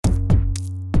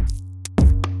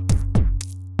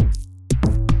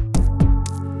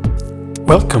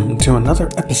Welcome to another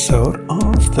episode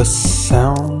of The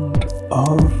Sound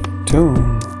of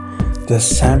Doom, the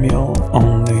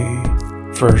Samuel-only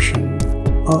version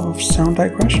of Sound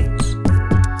Digressions.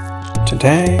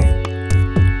 Today,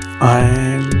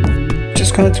 I'm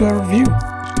just going to do a review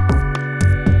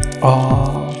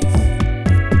of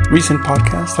recent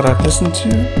podcasts that I've listened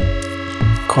to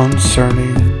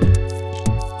concerning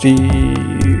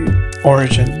the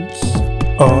origins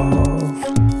of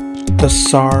the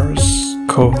SARS-CoV-2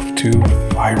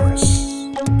 virus.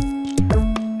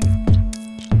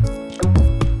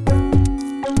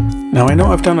 Now, I know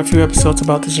I've done a few episodes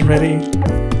about this already,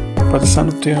 for the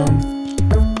Sound of Doom.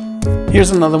 Here's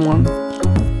another one.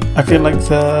 I feel like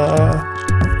the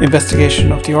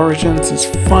investigation of the origins is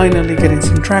finally getting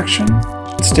some traction.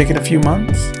 It's taken a few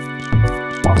months.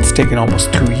 Well, it's taken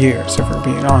almost 2 years, if we're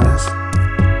being honest.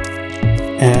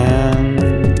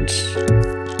 And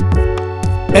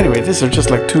anyway, these are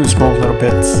just like two small little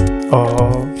bits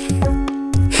of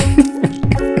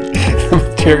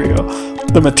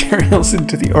the materials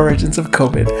into the origins of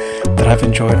COVID that I've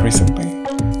enjoyed recently.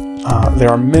 There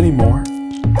are many more.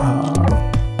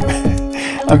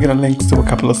 I'm gonna link to a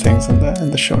couple of things in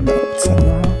the show notes.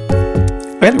 And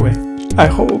anyway, I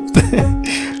hope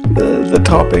the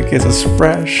topic is as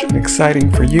fresh and exciting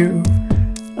for you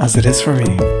as it is for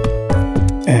me.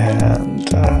 And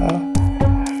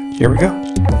here we go.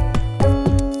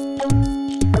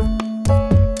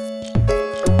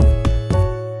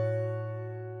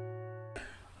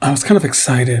 I was kind of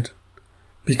excited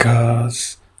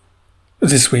because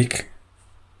this week,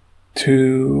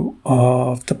 two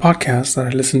of the podcasts that I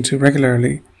listen to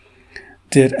regularly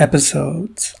did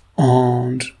episodes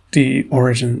on the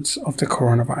origins of the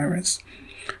coronavirus,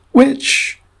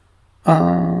 which,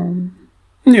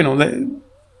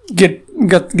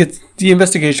 the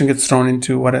investigation gets thrown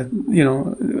into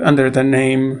under the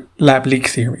name lab leak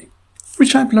theory,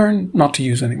 which I've learned not to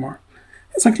use anymore.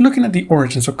 It's like looking at the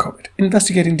origins of COVID,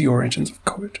 investigating the origins of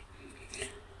COVID.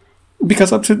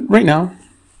 Because up to right now,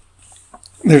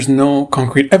 there's no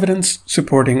concrete evidence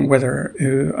supporting whether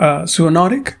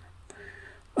zoonotic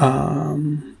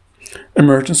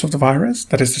emergence of the virus,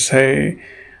 that is to say,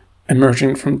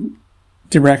 emerging from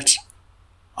direct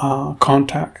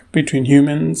contact between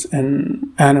humans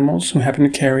and animals who happen to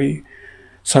carry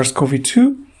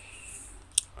SARS-CoV-2,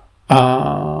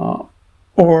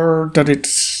 or that it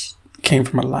came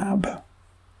from a lab,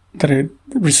 that it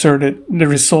resulted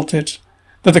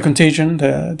that the contagion,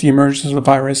 the emergence of the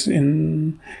virus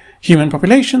in human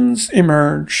populations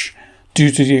emerge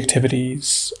due to the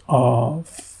activities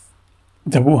of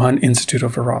the Wuhan Institute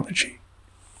of Virology.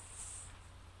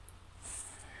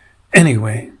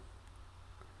 Anyway,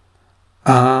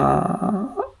 I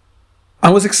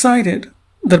was excited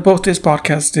that both these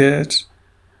podcasts did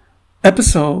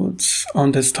episodes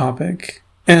on this topic,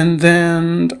 and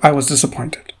then I was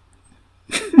disappointed.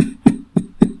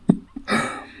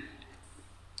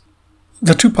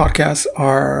 The two podcasts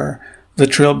are the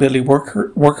Trillbilly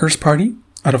Workers Party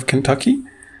out of Kentucky,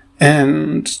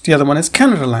 and the other one is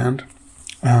Canadaland,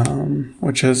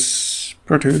 which is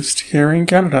produced here in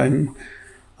Canada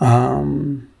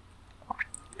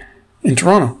in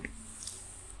Toronto.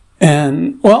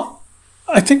 And, well,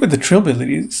 I think with the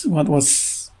Trillbillies, what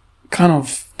was kind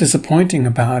of disappointing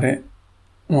about it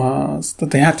was that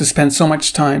they had to spend so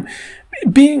much time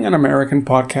being an American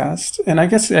podcast. And I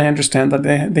guess I understand that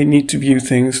they need to view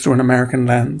things through an American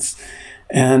lens.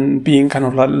 And being kind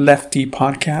of a lefty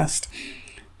podcast,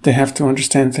 they have to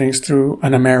understand things through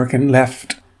an American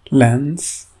left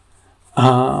lens.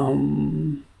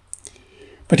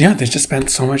 But yeah, they just spent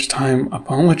so much time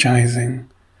apologizing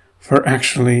for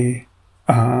actually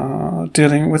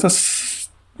dealing with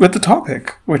the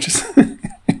topic, which is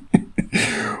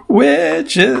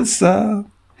which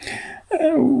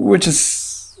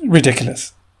is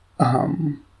ridiculous,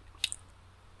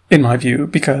 in my view,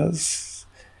 because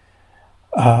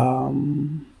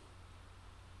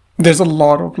there's a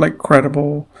lot of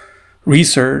credible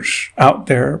research out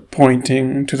there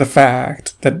pointing to the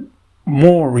fact that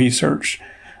more research,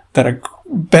 that a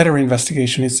better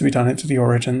investigation needs to be done into the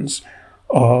origins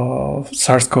of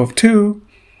SARS-CoV-2,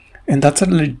 and that's a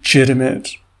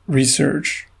legitimate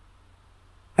research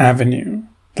avenue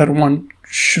that one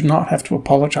should not have to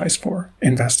apologize for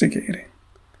investigating.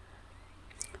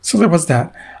 So there was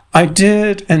that. I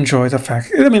did enjoy the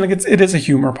fact, it is a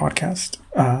humor podcast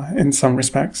in some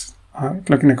respects,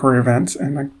 looking at career events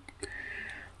and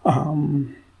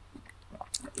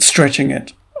stretching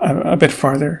it a bit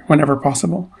farther whenever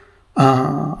possible.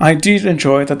 I did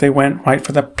enjoy that they went right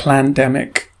for the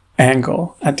plandemic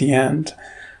angle at the end.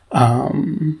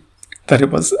 that it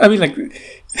was. I mean, like,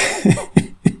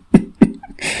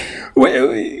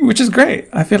 which is great.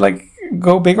 I feel like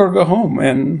go big or go home,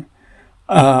 and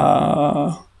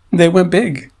they went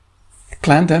big.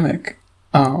 Plandemic.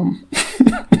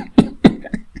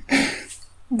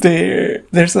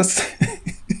 There's this.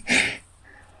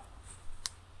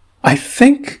 I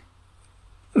think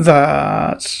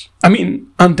that, I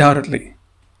mean, undoubtedly,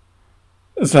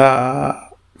 the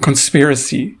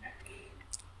conspiracy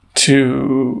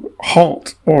to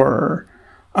halt or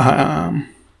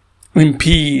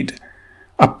impede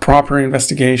a proper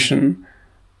investigation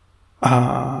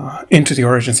into the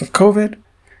origins of COVID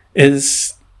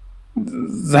is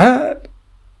those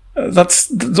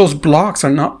blocks are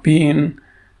not being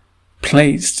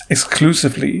placed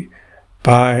exclusively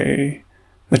by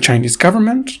the Chinese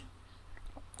government.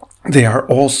 They are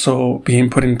also being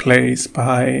put in place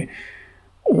by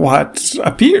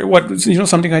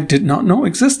something I did not know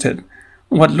existed.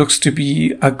 What looks to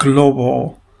be a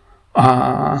global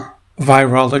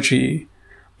virology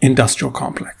industrial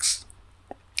complex.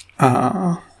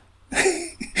 And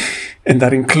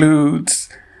that includes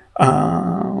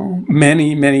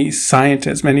many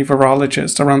scientists, many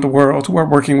virologists around the world who are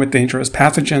working with dangerous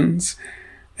pathogens.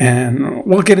 And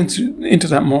we'll get into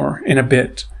that more in a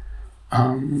bit.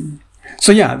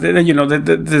 So yeah,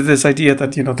 this idea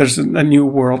that, there's a new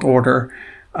world order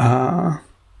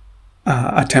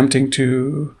attempting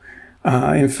to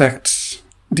infect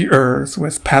the earth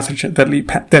with deadly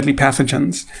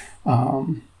pathogens.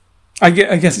 I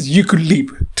guess you could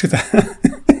leap to that.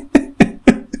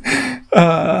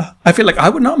 I feel like I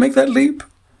would not make that leap,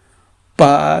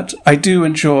 but I do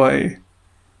enjoy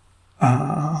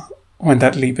when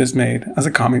that leap is made as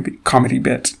a comedy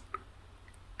bit.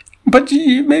 But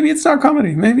maybe it's not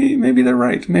comedy. Maybe they're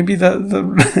right. Maybe the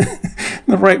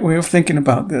the right way of thinking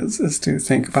about this is to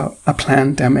think about a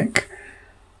plandemic.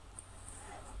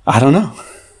 I don't know.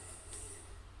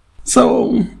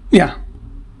 So yeah,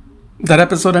 that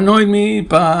episode annoyed me,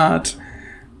 but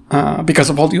because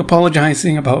of all the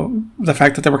apologizing about the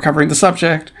fact that they were covering the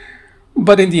subject,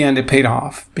 but in the end it paid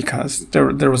off because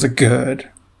there was a good,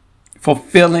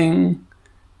 fulfilling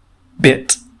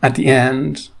bit at the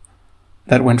end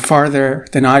that went farther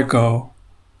than I go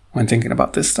when thinking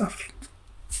about this stuff.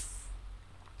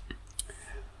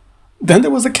 Then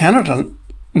there was the Canada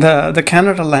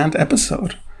Land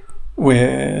episode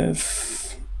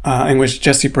with in which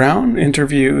Jesse Brown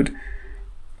interviewed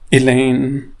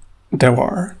Elaine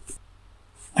Dewar.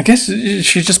 I guess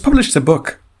she just published a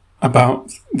book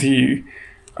about the.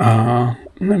 Let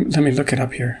me look it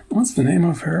up here. What's the name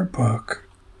of her book?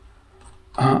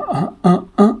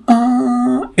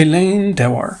 Elaine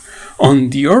Dewar, on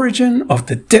the origin of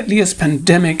the deadliest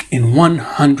pandemic in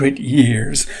 100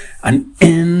 years, an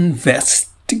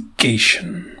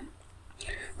investigation.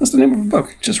 That's the name of the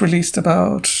book. Just released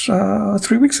about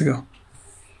 3 weeks ago.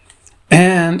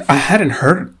 And I hadn't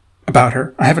heard about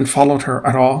her. I haven't followed her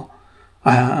at all.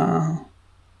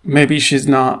 Maybe she's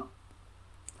not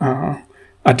a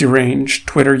deranged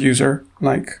Twitter user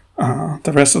like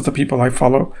the rest of the people I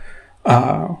follow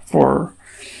for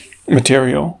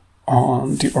material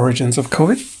on the origins of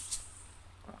COVID.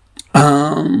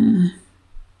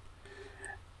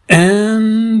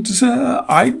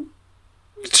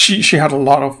 She had a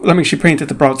lot of, she painted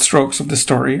the broad strokes of the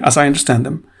story, as I understand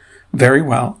them, very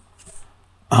well.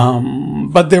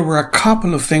 But there were a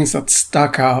couple of things that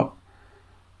stuck out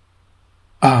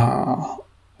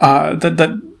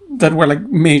that were like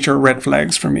major red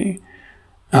flags for me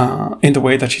in the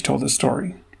way that she told the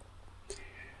story.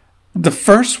 The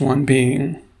first one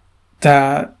being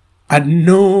that at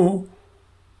no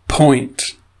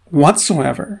point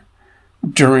whatsoever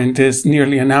during this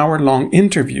nearly an hour-long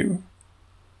interview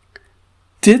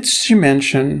did she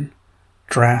mention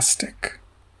drastic.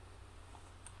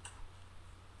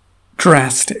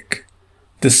 Drastic,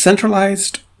 the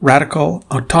centralized, radical,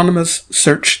 autonomous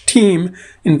search team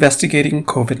investigating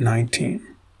COVID-19.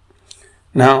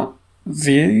 Now,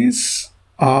 this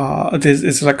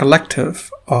is a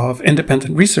collective of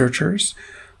independent researchers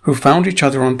who found each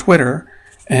other on Twitter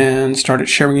and started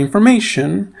sharing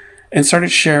information and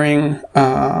started sharing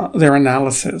their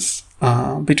analysis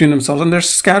between themselves. And they're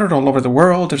scattered all over the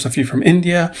world. There's a few from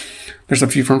India. There's a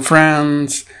few from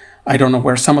France. I don't know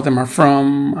where some of them are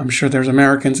from. I'm sure there's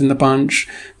Americans in the bunch.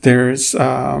 There's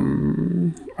a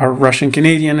Russian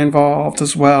Canadian involved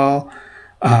as well.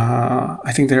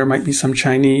 I think there might be some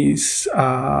Chinese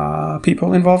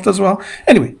people involved as well.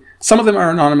 Anyway, some of them are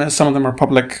anonymous. Some of them are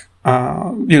public,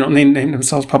 name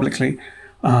themselves publicly.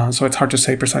 So it's hard to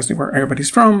say precisely where everybody's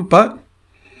from. But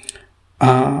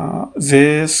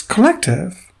this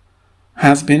collective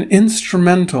has been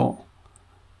instrumental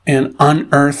in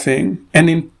unearthing and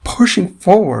in pushing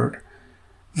forward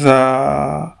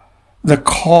the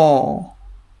call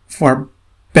for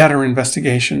better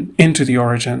investigation into the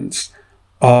origins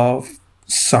of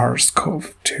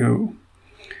SARS-CoV-2.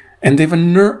 And they've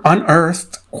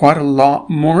unearthed quite a lot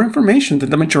more information than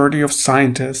the majority of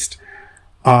scientists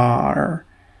are,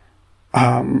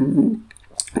 the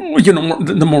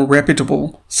more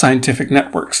reputable scientific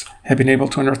networks have been able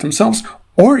to unearth themselves,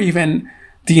 or even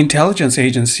the intelligence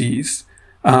agencies,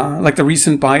 like the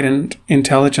recent Biden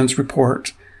intelligence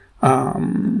report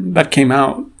that came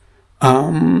out,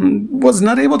 was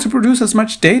not able to produce as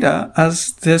much data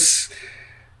as this,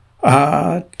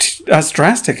 as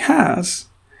Drastic has.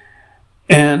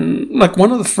 And like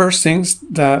one of the first things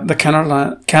that the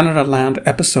Canada Land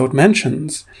episode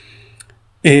mentions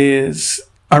is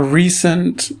a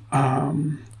recent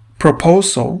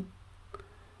proposal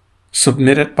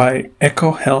submitted by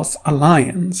EcoHealth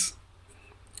Alliance.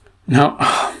 Now,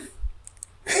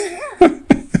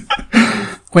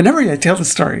 whenever I tell the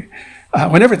story,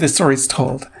 whenever this story is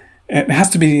told, it has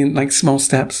to be in like small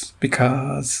steps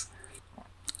because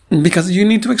you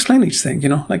need to explain each thing,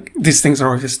 like these things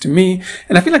are obvious to me.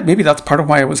 And I feel like maybe that's part of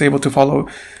why I was able to follow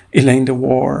Elaine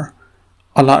DeWar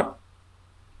a lot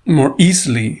more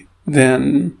easily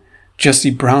than Jesse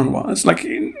Brown was. Like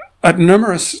at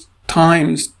numerous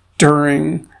times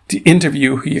during the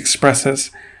interview, he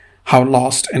expresses how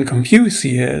lost and confused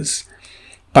he is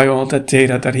by all the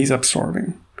data that he's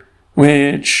absorbing,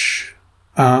 which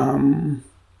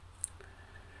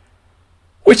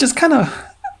is kind of,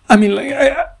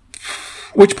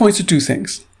 which points to two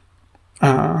things.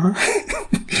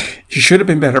 He should have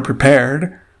been better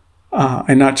prepared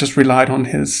and not just relied on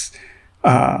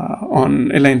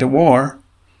on Elaine DeWar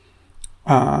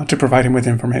to provide him with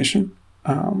information.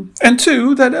 And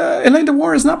two, that Elaine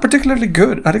DeWar is not particularly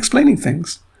good at explaining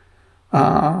things,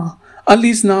 at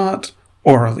least not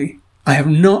orally. I have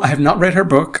not read her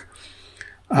book,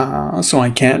 so I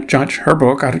can't judge her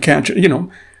book. I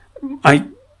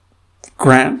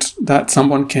grant that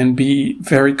someone can be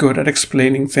very good at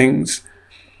explaining things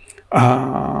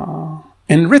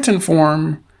in written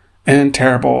form and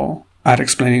terrible at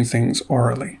explaining things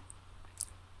orally.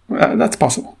 That's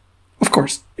possible. Of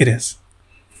course, it is.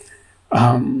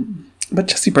 But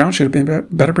Jesse Brown should have been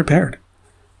better prepared.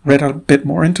 Read a bit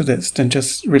more into this than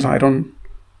just relied on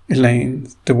Elaine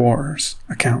DeWar's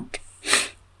account.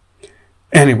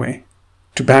 Anyway,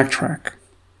 to backtrack.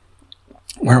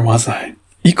 Where was I?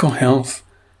 EcoHealth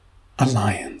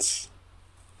Alliance.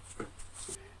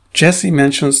 Jesse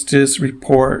mentions this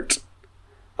report.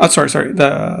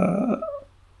 The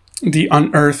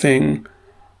unearthing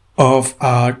of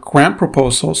a grant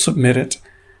proposal submitted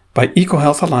by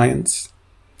EcoHealth Alliance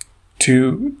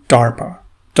to DARPA.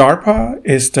 DARPA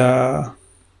is the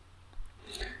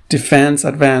Defense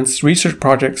Advanced Research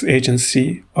Projects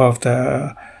Agency of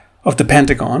the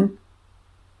Pentagon,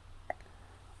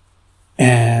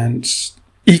 and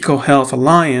EcoHealth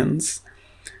Alliance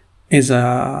is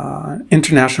an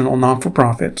international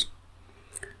non-for-profit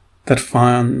that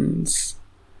funds,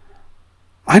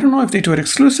 I don't know if they do it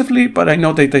exclusively, but I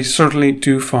know that they certainly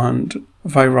do fund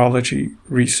virology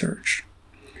research.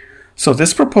 So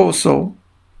this proposal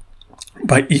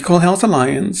by EcoHealth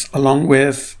Alliance, along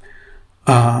with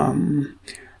the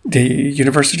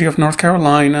University of North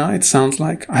Carolina, it sounds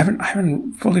like, I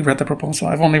haven't fully read the proposal.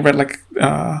 I've only read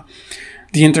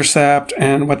The Intercept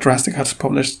and what Drastic has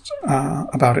published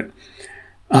about it.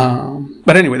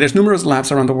 But anyway, there's numerous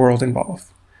labs around the world involved.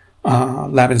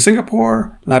 Lab in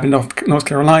Singapore, lab in North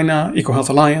Carolina, EcoHealth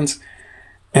Alliance.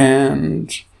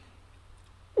 And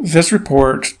this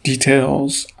report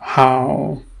details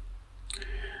how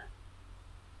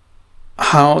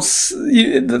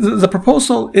the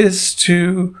proposal is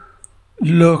to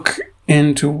look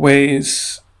into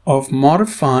ways of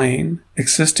modifying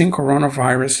existing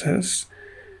coronaviruses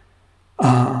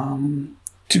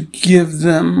to give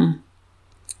them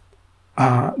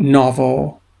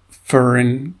novel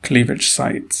furin cleavage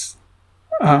sites.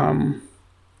 Now,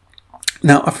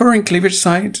 a furin cleavage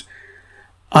site,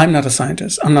 I'm not a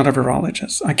scientist. I'm not a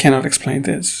virologist. I cannot explain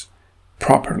this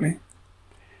properly.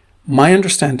 My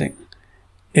understanding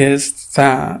is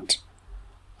that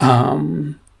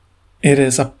it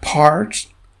is a part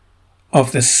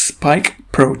of the spike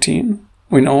protein.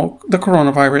 We know the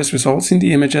coronavirus. We've all seen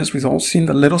the images. We've all seen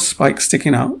the little spike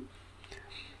sticking out.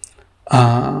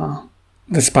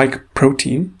 The spike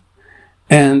protein.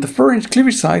 And the furin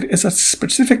cleavage site is a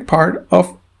specific part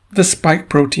of the spike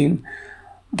protein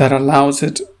that allows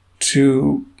it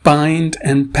to bind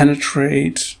and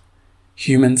penetrate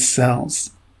human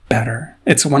cells better.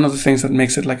 It's one of the things that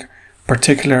makes it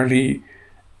particularly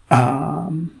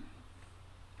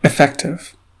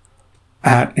effective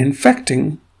at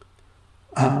infecting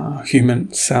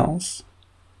human cells.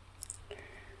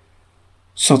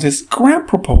 So this grant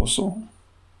proposal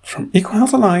from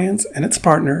EcoHealth Alliance and its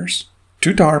partners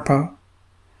to DARPA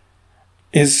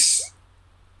is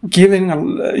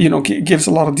gives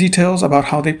a lot of details about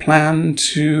how they plan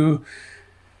to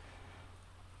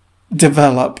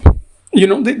develop,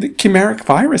 the chimeric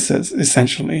viruses,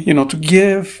 essentially, to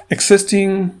give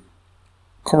existing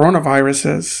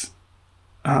coronaviruses,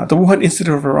 the Wuhan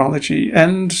Institute of Virology,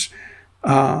 and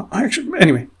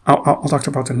anyway, I'll talk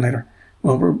about them later.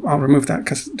 Well, I'll remove that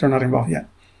because they're not involved yet.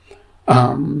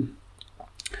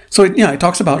 It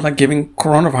talks about like giving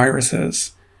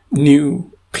coronaviruses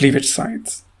new cleavage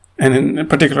sites, and in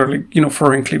particularly,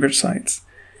 foreign cleavage sites.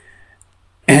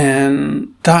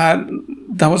 And that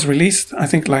was released, I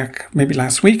think, like maybe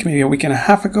last week, maybe a week and a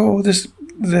half ago. This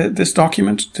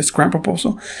document, this grant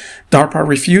proposal, DARPA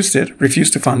refused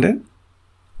to fund it.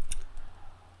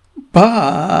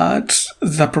 But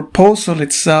the proposal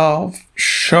itself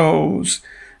shows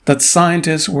that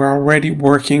scientists were already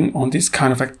working on these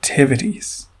kind of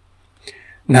activities.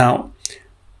 Now,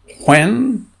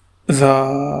 when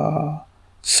the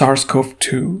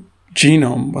SARS-CoV-2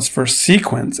 genome was first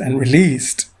sequenced and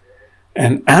released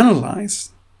and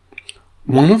analyzed,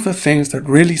 one of the things that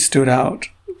really stood out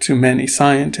to many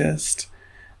scientists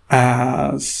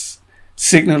as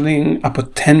signaling a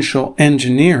potential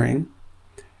engineering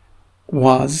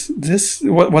was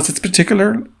its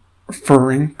particular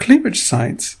furin cleavage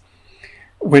sites,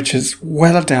 which is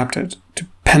well adapted to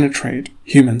penetrate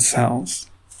human cells.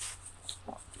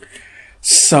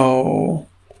 So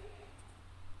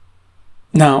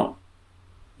now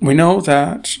we know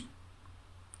that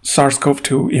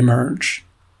SARS-CoV-2 emerged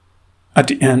at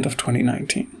the end of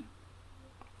 2019.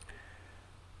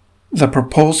 The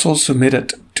proposal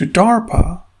submitted to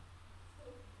DARPA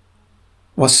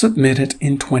was submitted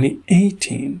in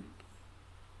 2018.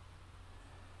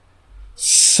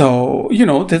 So,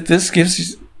 that this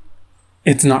gives,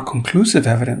 it's not conclusive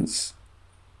evidence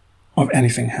of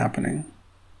anything happening.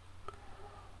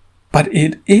 But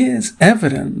it is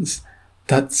evidence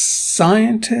that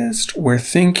scientists were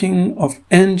thinking of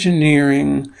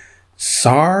engineering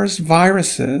SARS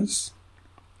viruses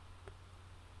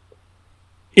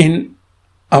in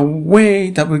a way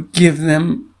that would give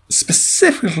them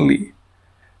specifically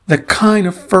the kind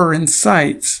of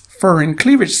furin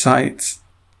cleavage sites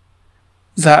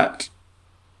that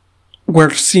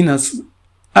were seen as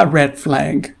a red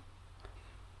flag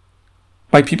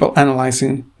by people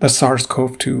analyzing the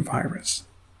SARS-CoV-2 virus.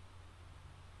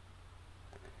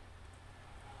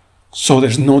 So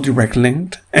there's no direct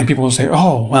link, and people will say,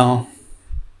 oh, well,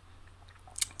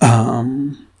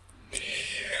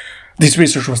 this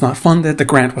research was not funded, the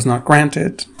grant was not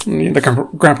granted, the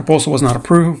grant proposal was not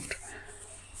approved.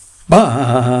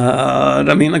 But,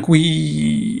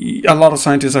 a lot of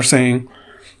scientists are saying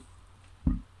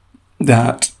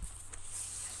that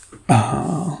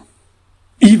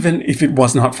even if it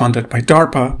was not funded by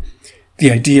DARPA,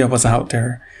 the idea was out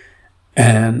there,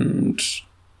 and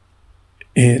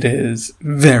it is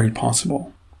very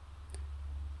possible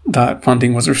that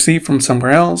funding was received from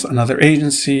somewhere else, another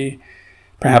agency,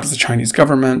 perhaps the Chinese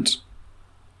government,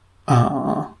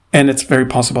 and it's very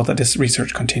possible that this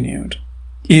research continued,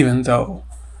 even though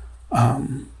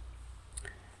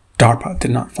DARPA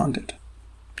did not fund it.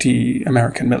 The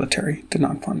American military did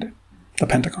not fund it. The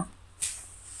Pentagon.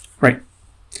 Right.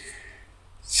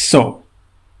 So,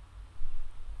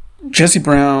 Jesse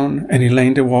Brown and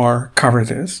Elaine DeWar covered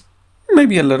this,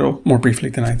 maybe a little more briefly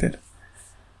than I did.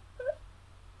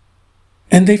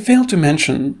 And they failed to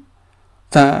mention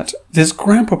that this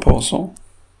grant proposal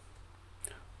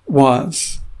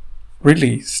was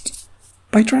released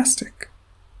by Drastic.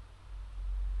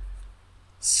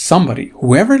 Somebody,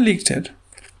 whoever leaked it,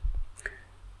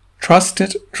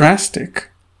 trusted Drastic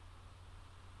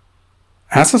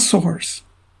as a source,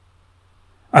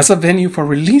 as a venue for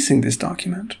releasing this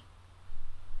document,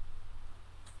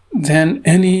 than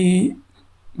any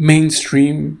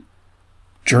mainstream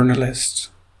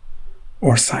journalist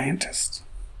or scientist.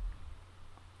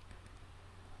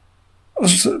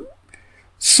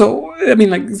 So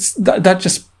that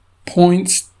just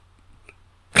points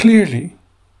clearly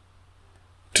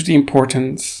to the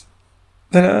importance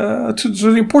to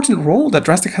the important role that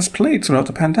Drastic has played throughout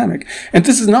the pandemic. And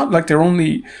this is not like their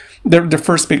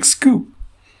first big scoop.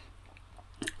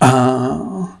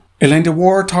 Elaine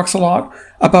DeWar talks a lot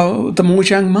about the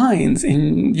Mojiang mines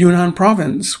in Yunnan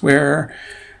province, where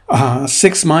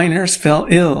 6 miners fell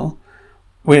ill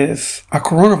with a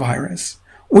coronavirus,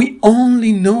 We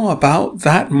only know about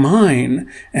that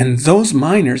mine and those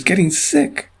miners getting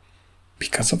sick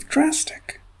because of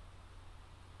Drastic.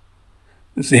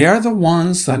 They are the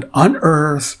ones that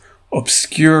unearth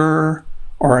obscure,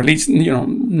 or at least,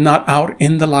 not out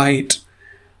in the light,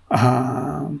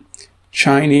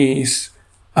 Chinese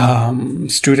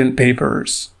student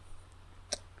papers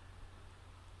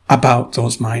about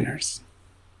those miners.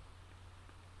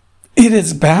 It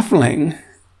is baffling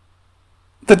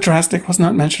that Drastic was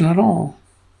not mentioned at all.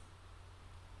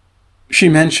 She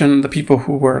mentioned the people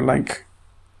who were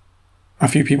a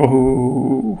few people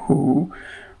who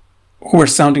were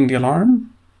sounding the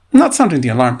alarm. Not sounding the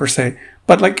alarm per se,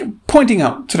 but pointing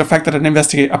out to the fact that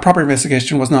a proper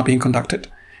investigation was not being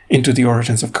conducted into the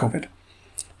origins of COVID,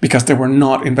 because they were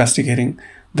not investigating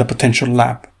the potential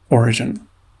lab origin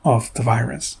of the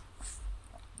virus.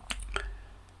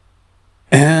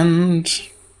 And,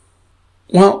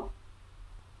 well,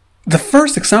 the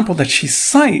first example that she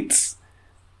cites,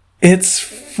 it's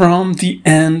from the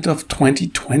end of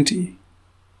 2020.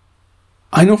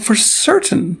 I know for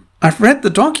certain, I've read the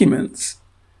documents,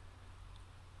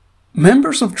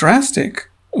 members of Drastic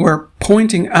were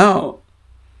pointing out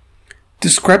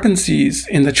discrepancies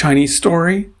in the Chinese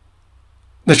story,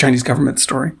 the Chinese government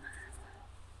story,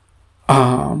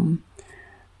 and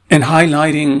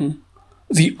highlighting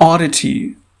the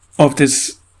oddity of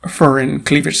this foreign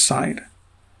cleavage site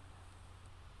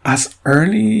as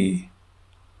early,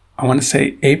 I want to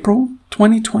say April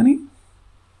 2020.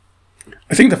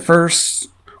 I think the first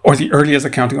or the earliest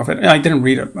accounting of it, I didn't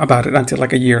read about it until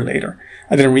a year later.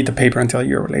 I didn't read the paper until a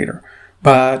year later.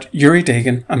 But Yuri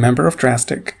Dagan, a member of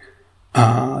Drastic,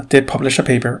 did publish a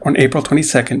paper on April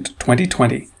 22nd,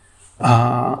 2020,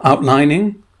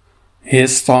 outlining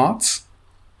his thoughts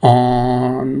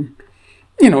on,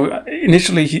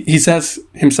 initially he says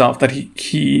himself that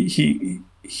he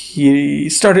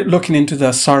started looking into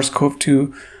the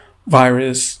SARS-CoV-2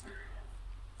 virus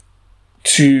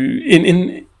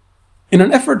in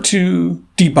an effort to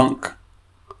debunk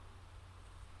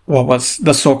what was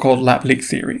the so-called lab leak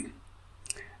theory.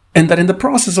 And that in the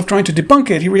process of trying to debunk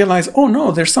it, he realized, oh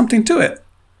no, there's something to it.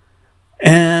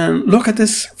 And look at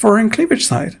this foreign cleavage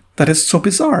site that is so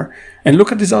bizarre. And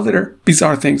look at these other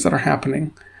bizarre things that are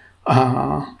happening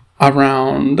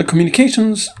around the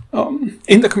communications,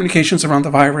 in the communications around the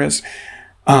virus.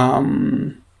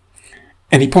 And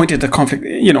he pointed the conflict,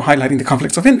 highlighting the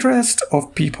conflicts of interest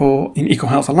of people in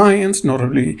EcoHealth Alliance,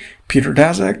 notably Peter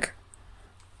Daszak,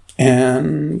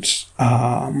 and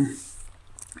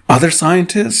other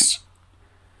scientists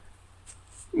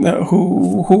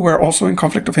who were also in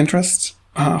conflict of interest,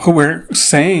 who were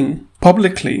saying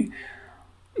publicly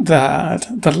that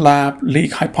the lab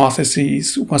leak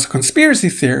hypothesis was a conspiracy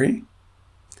theory,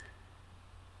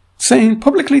 saying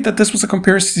publicly that this was a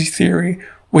conspiracy theory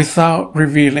without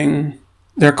revealing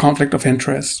their conflict of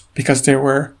interest, because they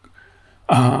were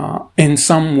in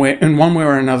one way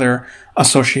or another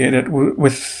associated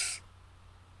with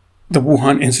the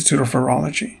Wuhan Institute of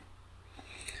Virology.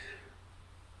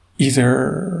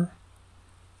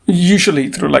 Usually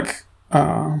through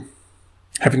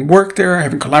having worked there,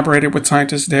 having collaborated with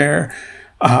scientists there,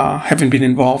 having been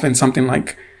involved in something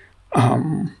like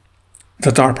the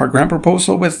DARPA grant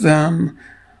proposal with them.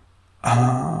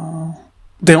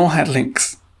 They all had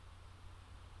links.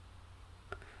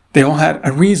 They all had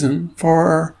a reason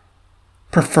for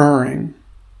preferring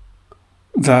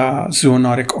the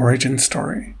zoonotic origin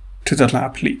story to the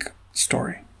lab leak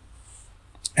story.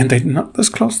 And they did not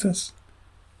disclose this.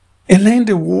 Elaine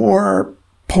DeWar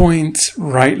points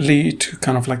rightly to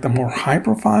kind of the more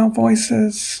high-profile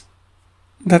voices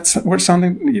that were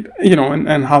sounding,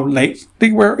 and how late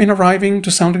they were in arriving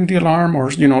to sounding the alarm,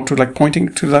 or, to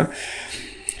pointing to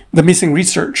the missing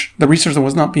research, the research that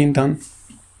was not being done.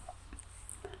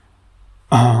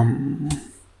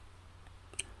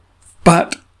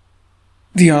 But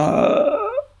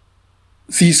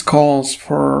these calls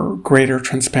for greater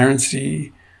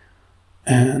transparency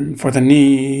and for the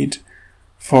need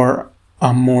for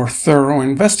a more thorough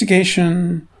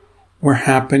investigation were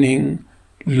happening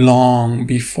long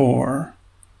before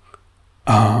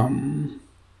any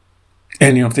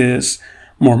of these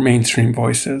more mainstream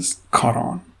voices caught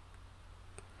on.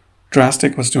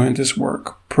 Drastic was doing this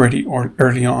work pretty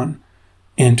early on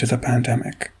into the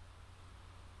pandemic.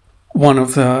 One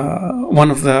of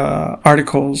the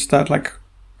articles that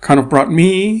kind of brought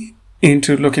me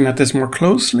into looking at this more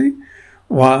closely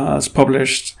was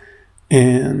published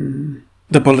in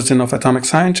the Bulletin of Atomic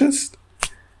Scientists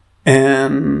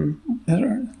and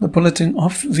the Bulletin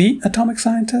of the Atomic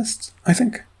Scientists, I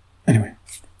think. Anyway,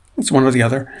 it's one or the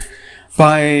other,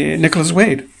 by Nicholas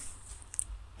Wade.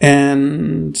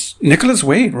 And Nicholas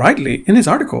Wade, rightly, in his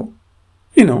article,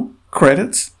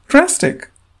 credits Drastic.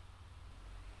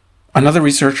 Another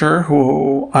researcher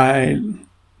who I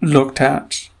looked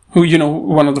at,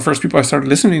 one of the first people I started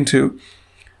listening to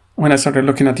when I started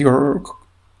looking at the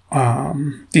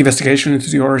investigation into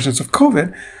the origins of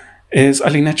COVID, is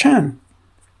Alina Chan,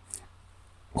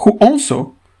 who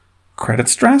also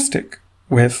credits Drastic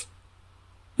with,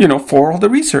 for all the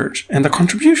research and the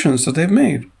contributions that they've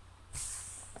made.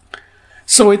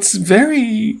 So it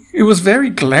was very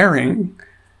glaring,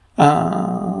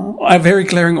 a very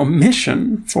glaring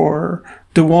omission for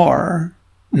Dewar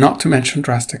not to mention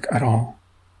Drastic at all.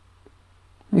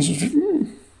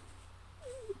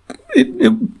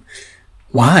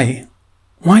 Why?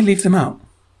 Why leave them out?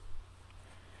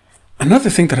 Another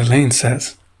thing that Elaine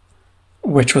says,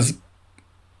 which was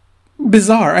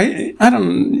bizarre, I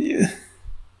don't,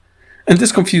 and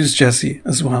this confused Jessie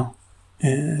as well,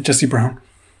 Jessie Brown.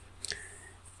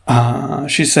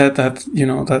 She said that,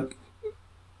 that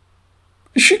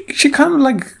she kind of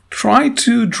like tried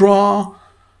to draw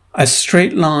a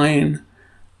straight line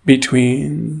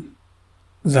between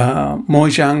the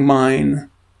Mojiang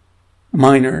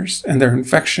miners and their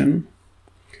infection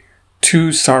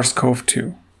to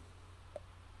SARS-CoV-2.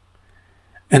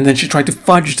 And then she tried to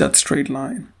fudge that straight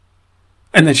line.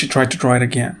 And then she tried to draw it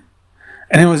again.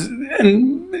 And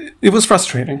it was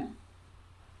frustrating.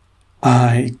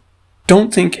 I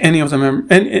don't think any of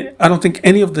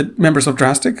the members of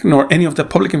Drastic, nor any of the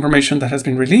public information that has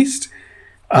been released,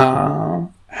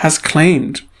 has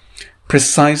claimed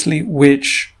precisely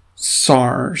which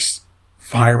SARS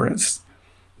virus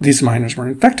these miners were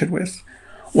infected with.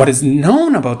 What is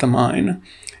known about the mine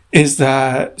is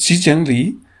that Xi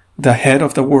Jianli, the head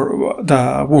of the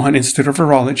Wuhan Institute of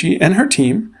Virology, and her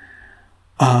team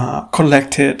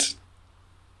collected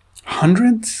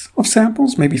hundreds of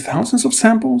samples, maybe thousands of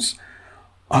samples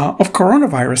of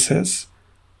coronaviruses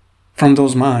from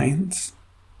those mines,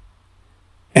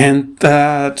 and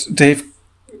that they've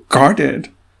guarded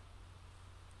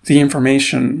the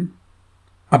information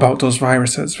about those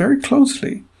viruses very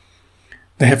closely.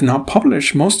 They have not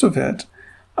published most of it.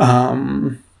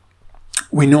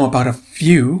 We know about a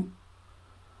few.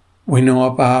 We know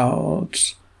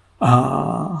about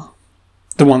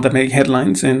the one that made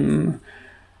headlines in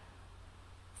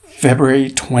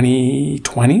February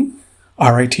 2020,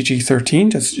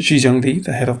 RITG-13, just Xi Jianli,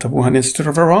 the head of the Wuhan Institute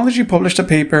of Virology, published a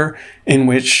paper in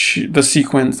which the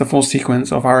full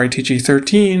sequence of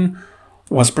RITG-13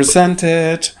 was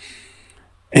presented,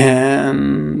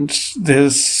 and at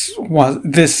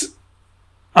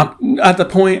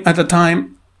the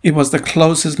time, it was the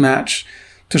closest match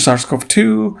to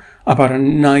SARS-CoV-2, about a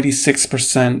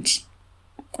 96%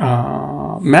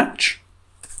 match,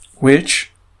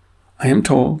 which I am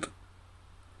told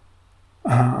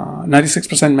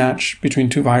 96% match between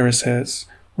two viruses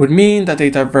would mean that they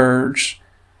diverge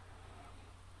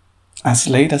as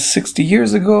late as 60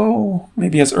 years ago,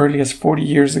 maybe as early as 40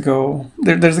 years ago.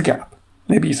 There's a gap,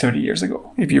 maybe 30 years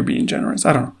ago, if you're being generous.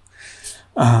 I don't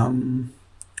know.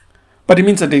 But it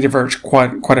means that they diverged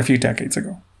quite a few decades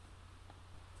ago.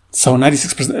 So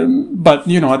 96%, but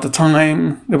at the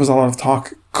time there was a lot of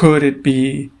talk. Could it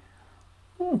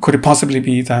possibly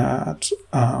be that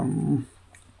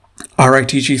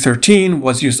RITG-13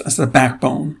 was used as the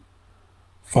backbone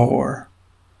for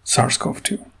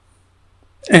SARS-CoV-2?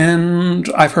 And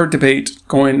I've heard debate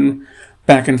going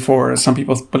back and forth. Some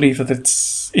people believe that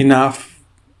it's enough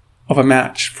of a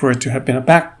match for it to have been a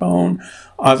backbone.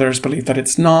 Others believe that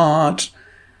it's not.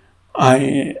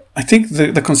 I think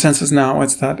the consensus now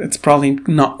is that it's probably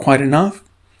not quite enough.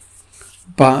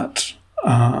 But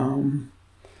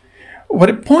what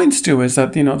it points to is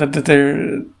that that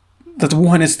the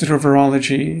Wuhan Institute of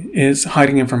Virology is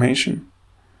hiding information,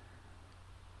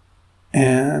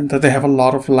 and that they have a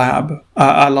lot of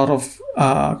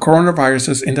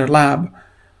coronaviruses in their lab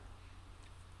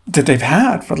that they've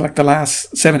had for like the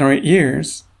last 7 or 8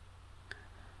 years.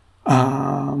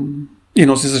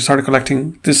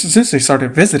 Since they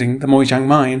started visiting the Mojiang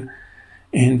mine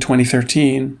in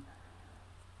 2013,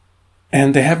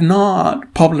 and they have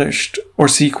not published or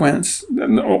sequenced.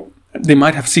 They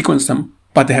might have sequenced them,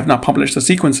 but they have not published the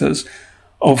sequences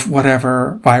of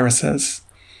whatever viruses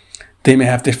they may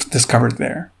have discovered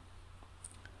there.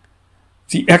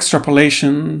 The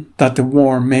extrapolation that the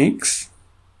war makes,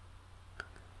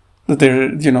 that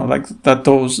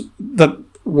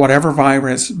whatever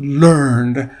virus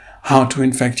learned how to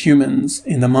infect humans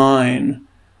in the mine,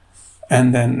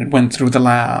 and then it went through the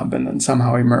lab and then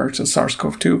somehow emerged as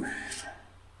SARS-CoV-2.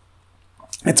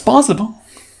 It's possible.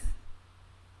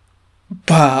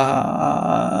 But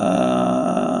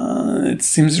it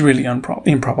seems really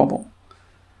improbable.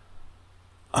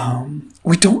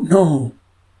 We don't know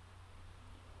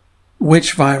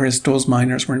which virus those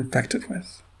miners were infected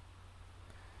with.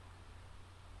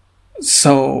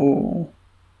 So,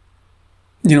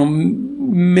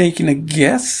 making a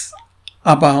guess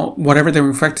about whatever they were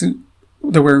infected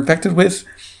with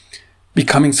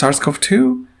becoming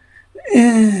SARS-CoV-2,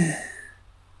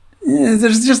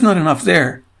 there's just not enough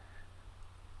there.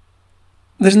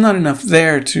 There's not enough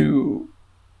there to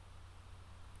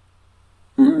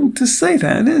say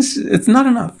that. It's not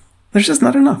enough. There's just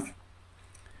not enough.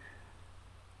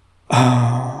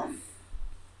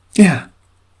 Yeah.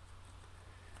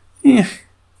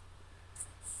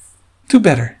 Do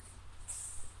better.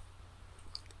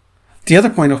 The other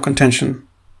point of contention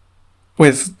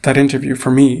with that interview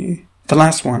for me, the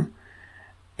last one,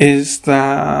 is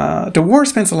that the war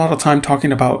spends a lot of time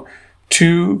talking about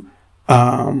two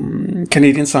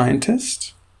Canadian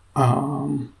scientists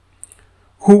who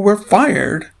were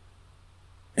fired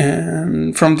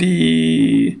from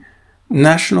the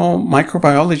National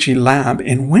Microbiology Lab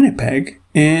in Winnipeg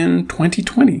in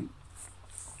 2020.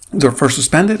 They were first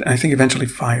suspended and I think eventually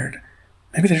fired.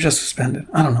 Maybe they're just suspended.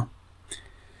 I don't know.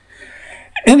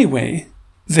 Anyway,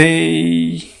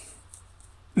 they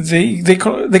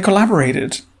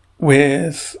collaborated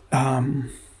with I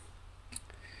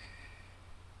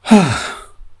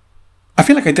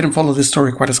feel like I didn't follow this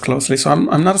story quite as closely, so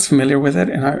I'm not as familiar with it,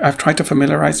 and I've tried to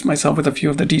familiarize myself with a few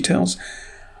of the details.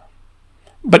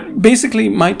 But basically,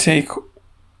 my take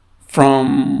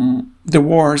from the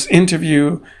war's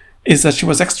interview is that she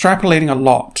was extrapolating a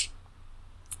lot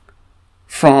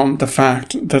from the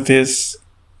fact that this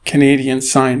Canadian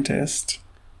scientist,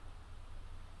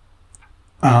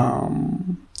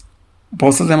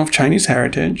 both of them of Chinese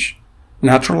heritage,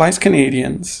 naturalized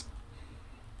Canadians,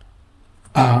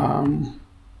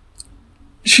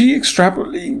 she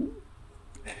extrapolated.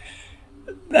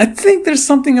 I think there's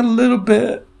something a little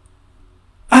bit,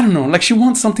 I don't know, like she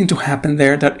wants something to happen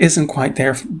there that isn't quite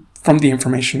there from the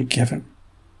information given.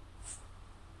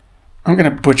 I'm going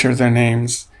to butcher their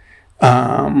names.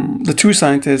 The two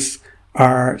scientists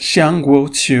are Xiang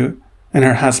Guoqiu and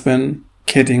her husband,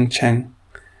 Keding Cheng.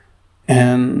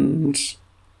 And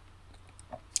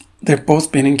they've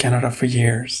both been in Canada for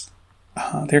years.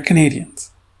 They're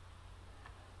Canadians.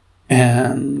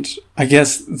 And I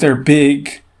guess their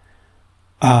big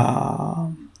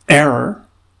error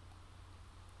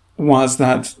was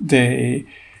that they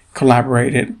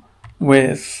collaborated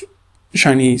with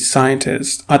Chinese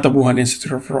scientists at the Wuhan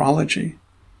Institute of Virology.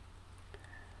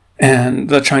 And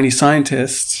the Chinese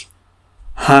scientists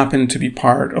happened to be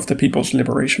part of the People's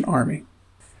Liberation Army.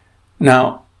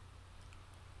 Now,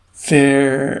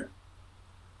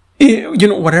 whatever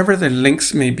the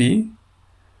links may be,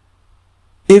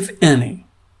 if any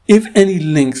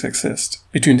links exist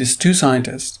between these two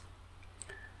scientists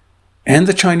and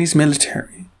the Chinese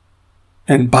military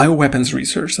and bioweapons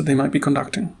research that they might be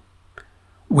conducting,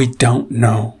 we don't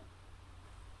know.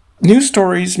 News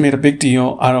stories made a big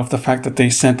deal out of the fact that they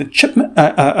sent a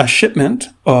shipment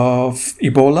of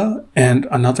Ebola and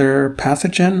another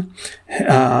pathogen,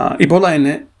 Ebola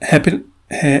and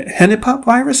Henipa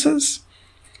viruses.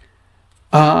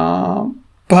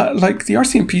 But like the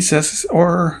RCMP says,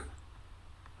 or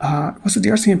was it the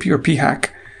RCMP or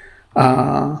PHAC?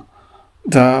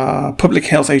 The Public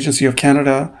Health Agency of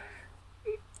Canada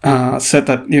said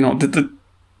that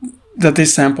that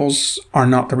these samples are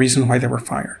not the reason why they were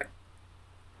fired.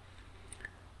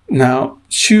 Now,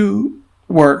 Xu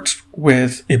worked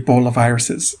with Ebola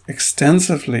viruses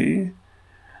extensively.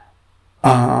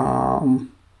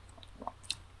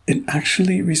 It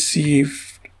actually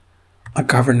received a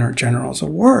Governor General's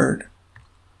award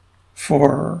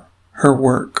for her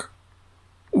work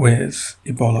with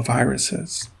Ebola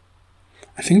viruses.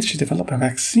 I think she developed a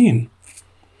vaccine.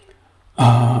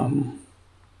 Hold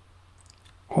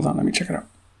on, let me check it out.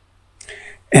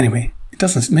 Anyway, it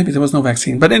doesn't. Maybe there was no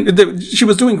vaccine, but she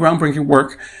was doing groundbreaking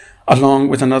work along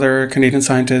with another Canadian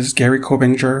scientist, Gary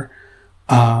Kobinger,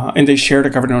 and they shared a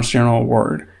Governor General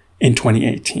award in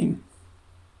 2018.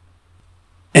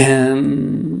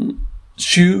 And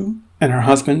Xu and her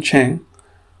husband Cheng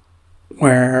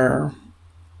were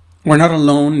not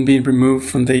alone in being removed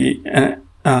from the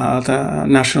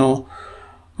National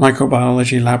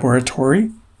Microbiology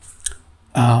Laboratory.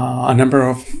 A number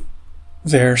of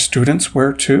their students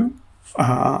were too.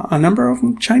 A number of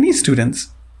Chinese students,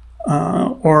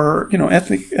 or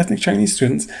ethnic Chinese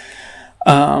students,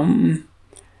 and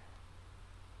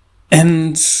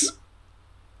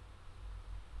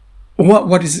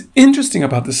what is interesting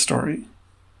about this story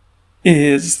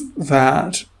is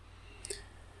that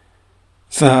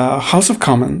The House of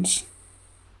Commons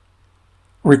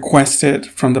requested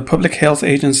from the Public Health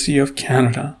Agency of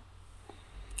Canada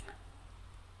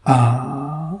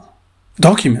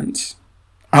documents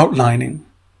outlining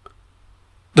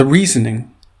the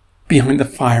reasoning behind the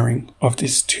firing of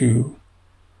these two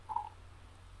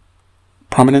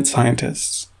prominent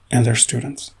scientists and their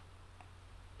students.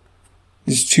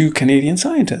 These two Canadian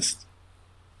scientists.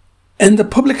 And the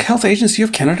Public Health Agency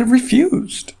of Canada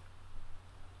refused.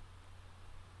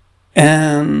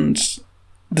 And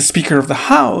the Speaker of the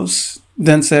House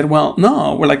then said, well,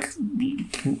 no, we're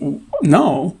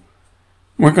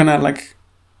going to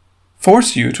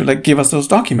force you to give us those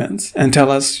documents and tell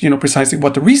us, precisely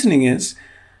what the reasoning is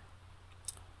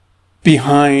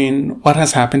behind what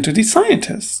has happened to these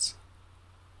scientists.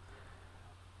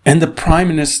 And the Prime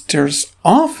Minister's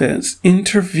office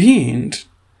intervened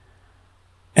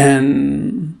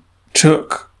and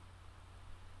took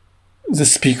the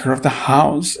Speaker of the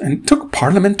House and took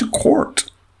Parliament to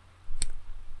court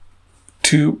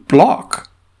to block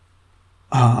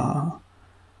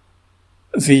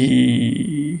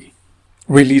the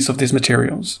release of these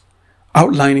materials,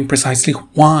 outlining precisely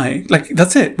why.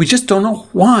 That's it. We just don't know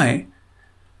why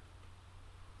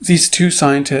these two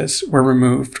scientists were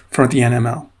removed from the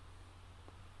NML.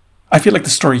 I feel like the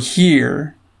story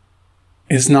here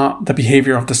is not the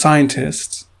behavior of the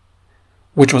scientists,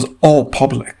 which was all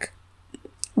public.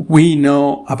 We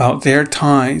know about their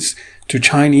ties to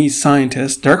Chinese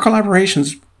scientists, their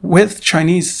collaborations with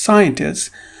Chinese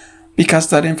scientists, because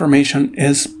that information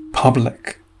is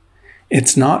public.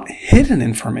 It's not hidden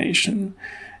information.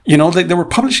 They were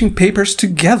publishing papers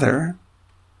together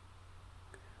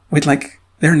with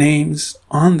their names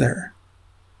on there.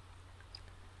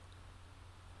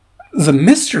 The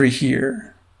mystery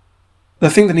here, the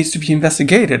thing that needs to be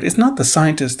investigated, is not the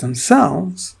scientists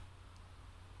themselves.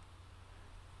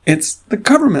 It's the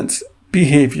government's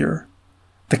behavior,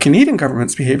 the Canadian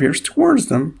government's behaviors towards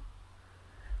them.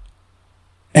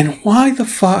 And why the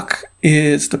fuck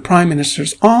is the Prime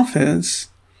Minister's office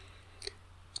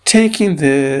taking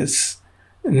this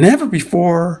never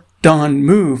before done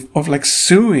move of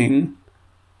suing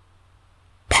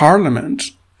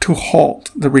Parliament to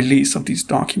halt the release of these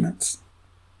documents?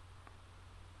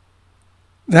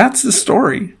 That's the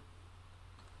story.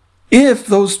 If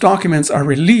those documents are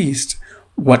released,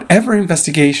 whatever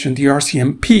investigation the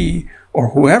RCMP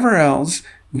or whoever else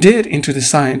did into the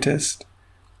scientist,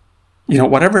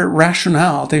 whatever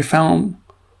rationale they found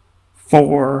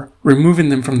for removing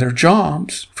them from their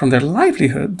jobs, from their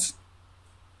livelihoods,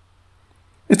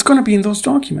 it's going to be in those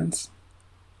documents.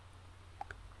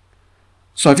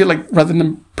 So I feel like rather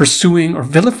than pursuing or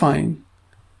vilifying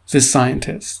this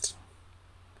scientist,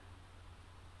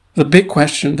 the big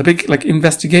question, the big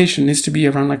investigation needs to be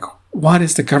around what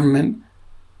is the government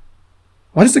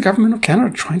of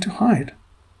Canada trying to hide?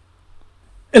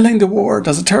 Elaine DeWar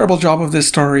does a terrible job of this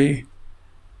story.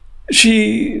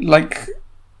 She, like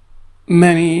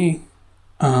many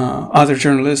other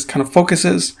journalists, kind of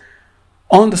focuses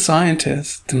on the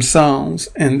scientists themselves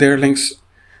and their links,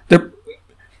 their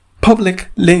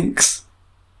public links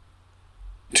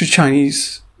to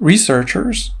Chinese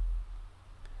researchers.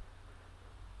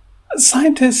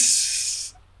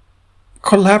 Scientists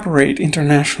collaborate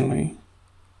internationally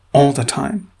all the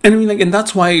time. And and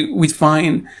that's why we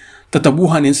find that the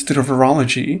Wuhan Institute of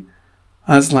Virology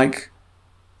has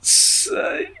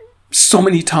so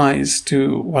many ties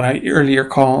to what I earlier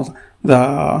called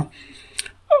the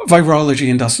Virology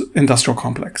industrial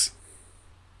complex.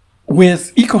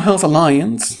 With EcoHealth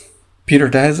Alliance, Peter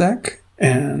Daszak,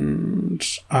 and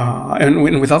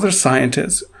with other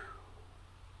scientists,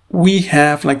 we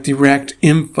have direct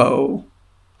info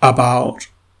about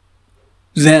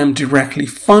them directly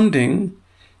funding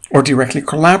or directly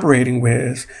collaborating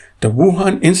with the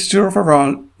Wuhan Institute of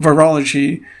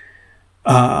Virology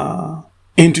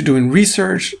into doing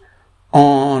research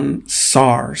on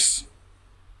SARS-type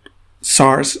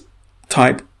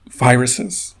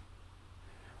viruses.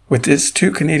 With these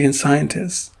two Canadian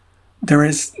scientists, there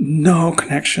is no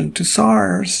connection to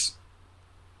SARS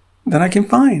that I can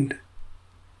find.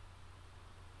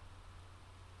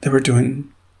 They were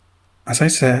doing, as I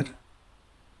said,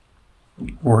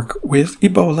 work with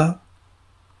Ebola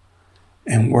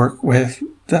and work with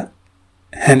the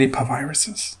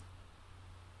handipaviruses.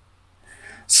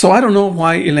 So I don't know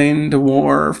why Elaine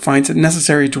DeWar finds it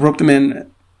necessary to rope them in.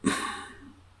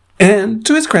 And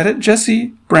to his credit,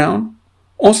 Jesse Brown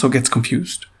also gets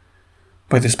confused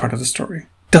by this part of the story.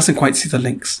 Doesn't quite see the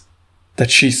links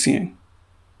that she's seeing.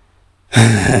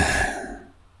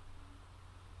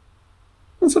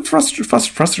 It's a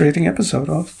frustrating episode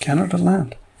of Canada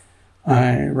Land.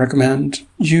 I recommend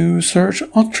you search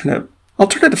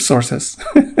alternative sources.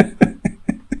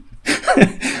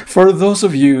 For those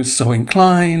of you so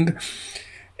inclined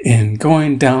in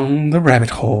going down the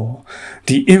rabbit hole,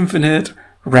 the infinite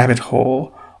rabbit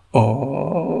hole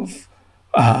of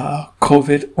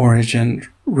COVID origin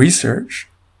research,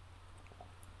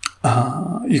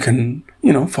 you can,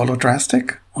 follow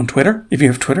Drastic on Twitter, if you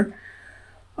have Twitter.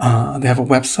 They have a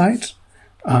website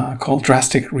called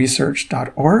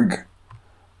drasticresearch.org.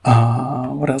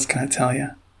 What else can I tell you?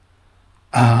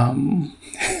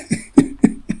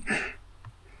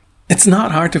 It's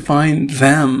not hard to find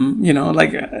them,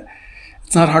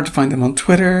 it's not hard to find them on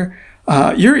Twitter.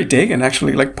 Yuri Dagan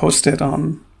actually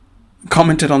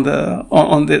commented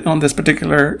on this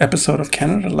particular episode of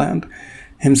Canada Land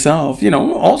himself.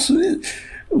 Also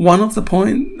one of the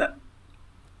point,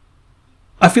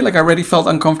 I feel like I already felt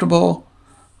uncomfortable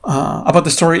about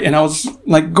the story, and I was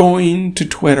going to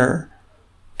Twitter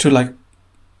to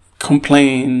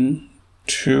complain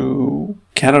to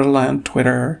Canada Land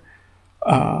Twitter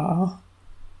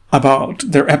about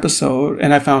their episode,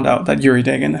 and I found out that Yuri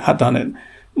Dagan had done it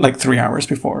 3 hours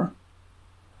before.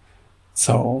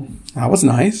 So that was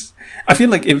nice. I feel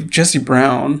like if Jesse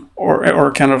Brown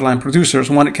or Canada Land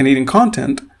producers wanted Canadian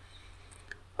content,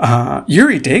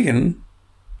 Yuri Dagan,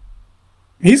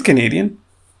 he's Canadian.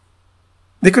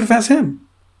 They could have asked him.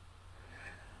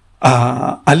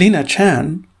 Alina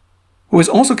Chan, who is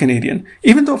also Canadian,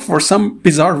 even though for some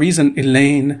bizarre reason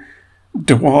Elaine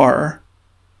Dewar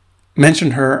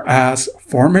mentioned her as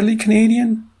formerly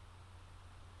Canadian,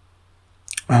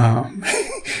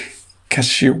 because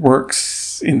she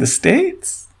works in the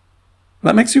States.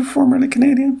 That makes you formerly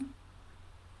Canadian?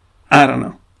 I don't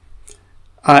know.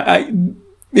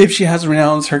 If she has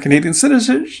renounced her Canadian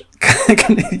citizenship,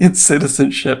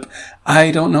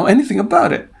 I don't know anything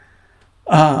about it.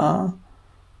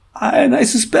 And I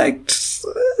suspect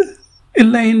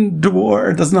Elaine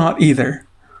Dewar does not either.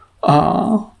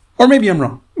 Or maybe I'm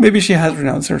wrong. Maybe she has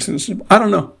renounced her citizenship. I don't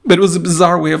know. But it was a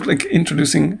bizarre way of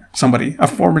introducing somebody, a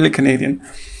formerly Canadian.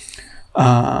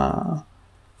 But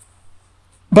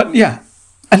yeah,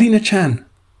 Alina Chan.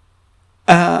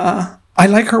 I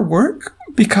like her work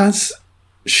because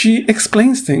she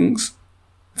explains things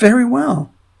very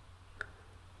well.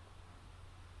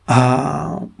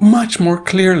 Much more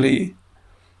clearly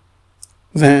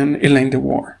than Elaine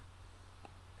Dewar.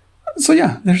 So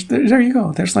yeah, there you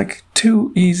go. There's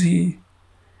 2 easy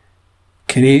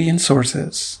Canadian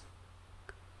sources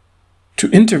to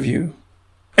interview.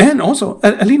 And also,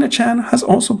 Alina Chan has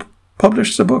also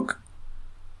published a book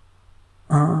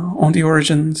on the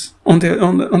origins, on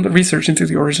the research into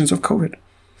the origins of COVID.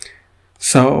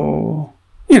 So,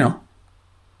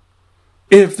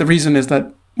 if the reason is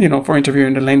that, for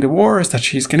interviewing Elaine Dewar is that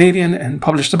she's Canadian and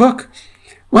published a book,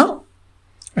 well,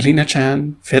 Alina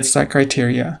Chan fits that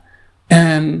criteria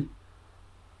and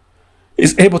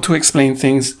is able to explain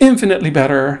things infinitely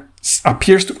better,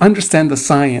 appears to understand the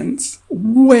science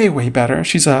way, way better.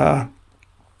 She's what's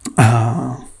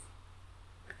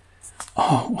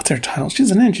her title?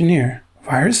 She's an engineer.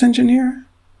 Virus engineer?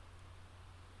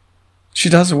 She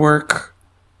does work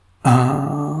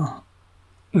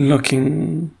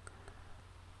looking...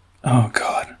 Oh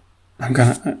God. I'm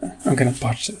gonna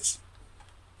botch this.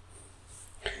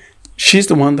 She's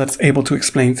the one that's able to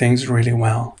explain things really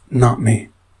well, not me.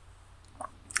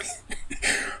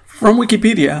 From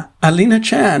Wikipedia, Alina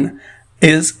Chan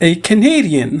is a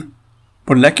Canadian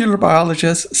molecular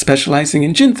biologist specializing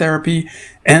in gene therapy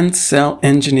and cell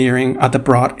engineering at the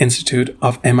Broad Institute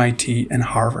of MIT and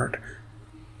Harvard,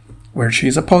 where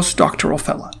she's a postdoctoral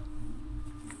fellow.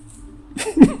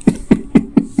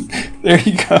 There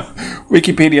you go.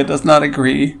 Wikipedia does not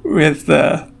agree with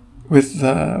the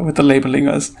labeling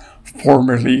as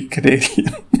formerly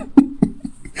Canadian.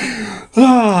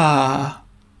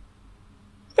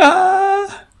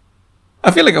 I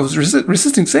feel like I was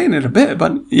resisting saying it a bit,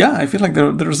 but yeah, I feel like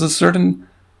there's a certain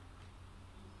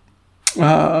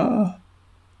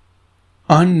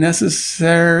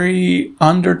unnecessary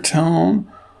undertone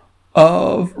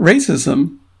of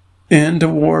racism in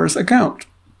Dewar's account.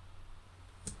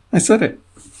 I said it.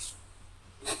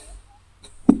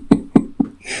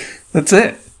 That's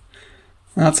it.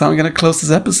 That's how I'm going to close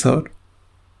this episode.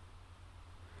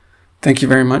 Thank you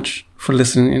very much for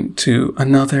listening to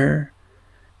another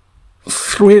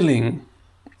thrilling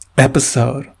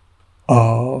episode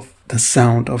of The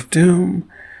Sound of Doom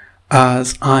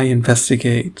as I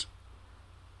investigate.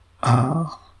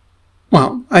 Well,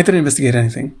 I didn't investigate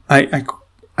anything. I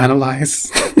analyze.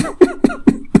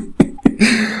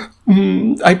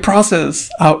 I process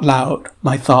out loud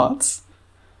my thoughts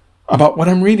about what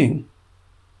I'm reading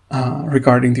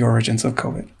regarding the origins of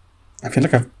COVID. I feel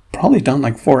like I've probably done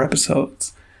like 4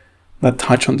 episodes that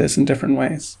touch on this in different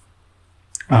ways.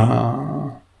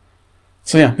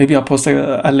 So yeah, maybe I'll post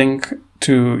a link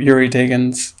to Yuri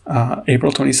Dagan's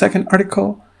April 22nd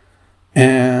article,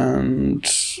 and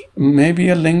maybe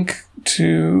a link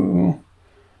to,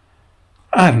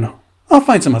 I don't know, I'll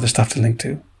find some other stuff to link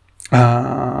to.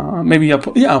 Maybe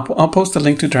I'll post a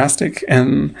link to Drastic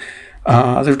and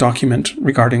other document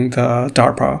regarding the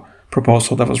DARPA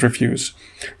proposal that was refused,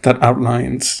 that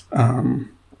outlines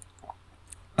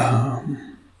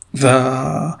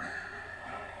the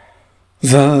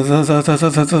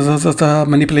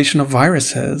manipulation of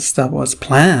viruses that was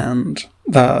planned,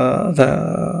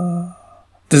 the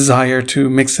desire to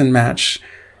mix and match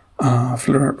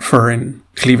furin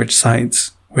cleavage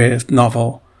sites with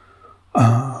novel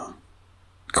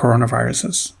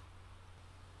coronaviruses.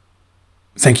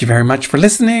 Thank you very much for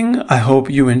listening. I hope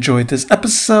you enjoyed this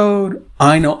episode.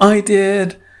 I know I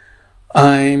did.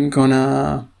 I'm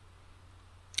gonna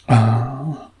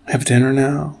have dinner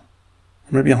now.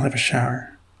 Maybe I'll have a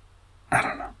shower. I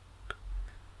don't know.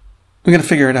 We're gonna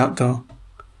figure it out though.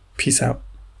 Peace out.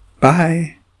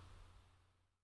 Bye.